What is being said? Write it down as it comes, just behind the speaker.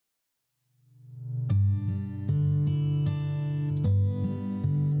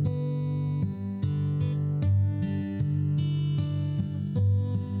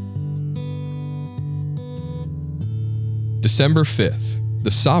December 5th,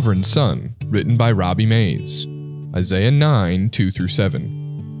 The Sovereign Son, written by Robbie Mays. Isaiah 9,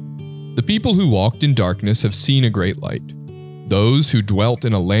 2-7. The people who walked in darkness have seen a great light. Those who dwelt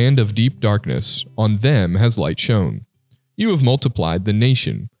in a land of deep darkness, on them has light shone. You have multiplied the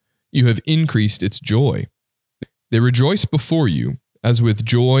nation. You have increased its joy. They rejoice before you, as with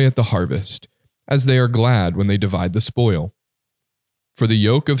joy at the harvest, as they are glad when they divide the spoil. For the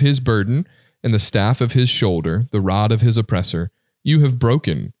yoke of his burden and the staff of his shoulder, the rod of his oppressor, you have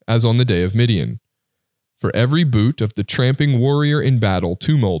broken, as on the day of Midian. For every boot of the tramping warrior in battle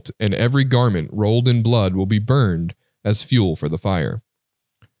tumult, and every garment rolled in blood will be burned as fuel for the fire.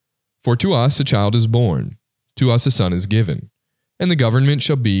 For to us a child is born, to us a son is given, and the government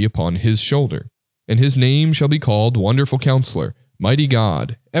shall be upon his shoulder, and his name shall be called Wonderful Counselor, Mighty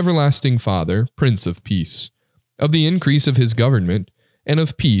God, Everlasting Father, Prince of Peace. Of the increase of his government and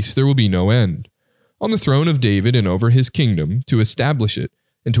of peace there will be no end, on the throne of David and over his kingdom, to establish it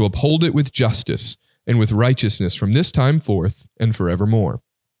and to uphold it with justice and with righteousness from this time forth and forevermore.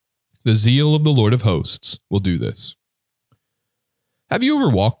 The zeal of the Lord of hosts will do this. Have you ever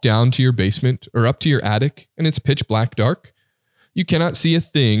walked down to your basement or up to your attic and it's pitch black dark? You cannot see a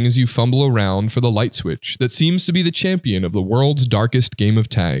thing as you fumble around for the light switch that seems to be the champion of the world's darkest game of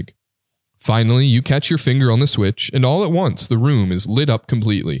tag. Finally, you catch your finger on the switch, and all at once the room is lit up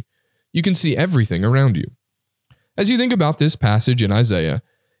completely. You can see everything around you. As you think about this passage in Isaiah,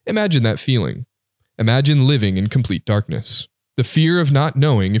 imagine that feeling. Imagine living in complete darkness. The fear of not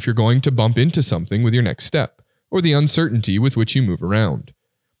knowing if you're going to bump into something with your next step, or the uncertainty with which you move around.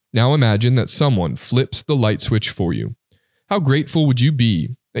 Now imagine that someone flips the light switch for you. How grateful would you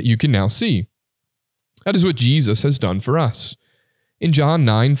be that you can now see? That is what Jesus has done for us. In John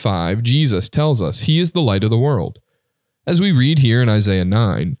 9:5, Jesus tells us he is the light of the world. As we read here in Isaiah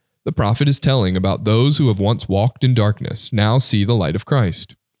 9, the prophet is telling about those who have once walked in darkness, now see the light of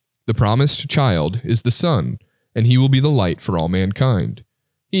Christ. The promised child is the Son, and he will be the light for all mankind.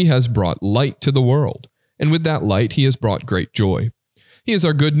 He has brought light to the world, and with that light he has brought great joy. He is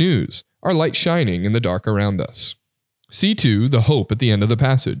our good news, our light shining in the dark around us. See, too, the hope at the end of the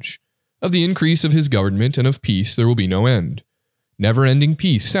passage. Of the increase of his government and of peace there will be no end. Never-ending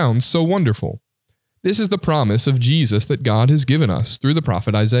peace sounds so wonderful. This is the promise of Jesus that God has given us through the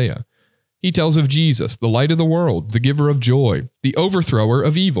prophet Isaiah. He tells of Jesus, the light of the world, the giver of joy, the overthrower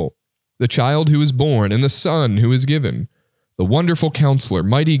of evil, the child who is born and the son who is given, the wonderful counselor,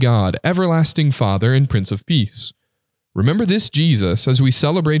 mighty God, everlasting Father, and Prince of Peace. Remember this Jesus as we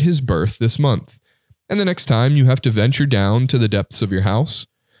celebrate his birth this month. And the next time you have to venture down to the depths of your house,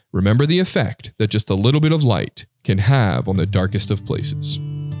 remember the effect that just a little bit of light can have on the darkest of places.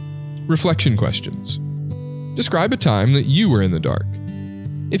 Reflection questions. Describe a time that you were in the dark.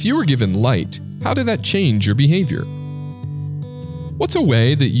 If you were given light, how did that change your behavior? What's a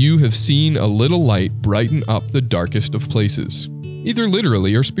way that you have seen a little light brighten up the darkest of places, either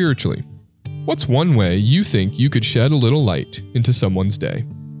literally or spiritually? What's one way you think you could shed a little light into someone's day?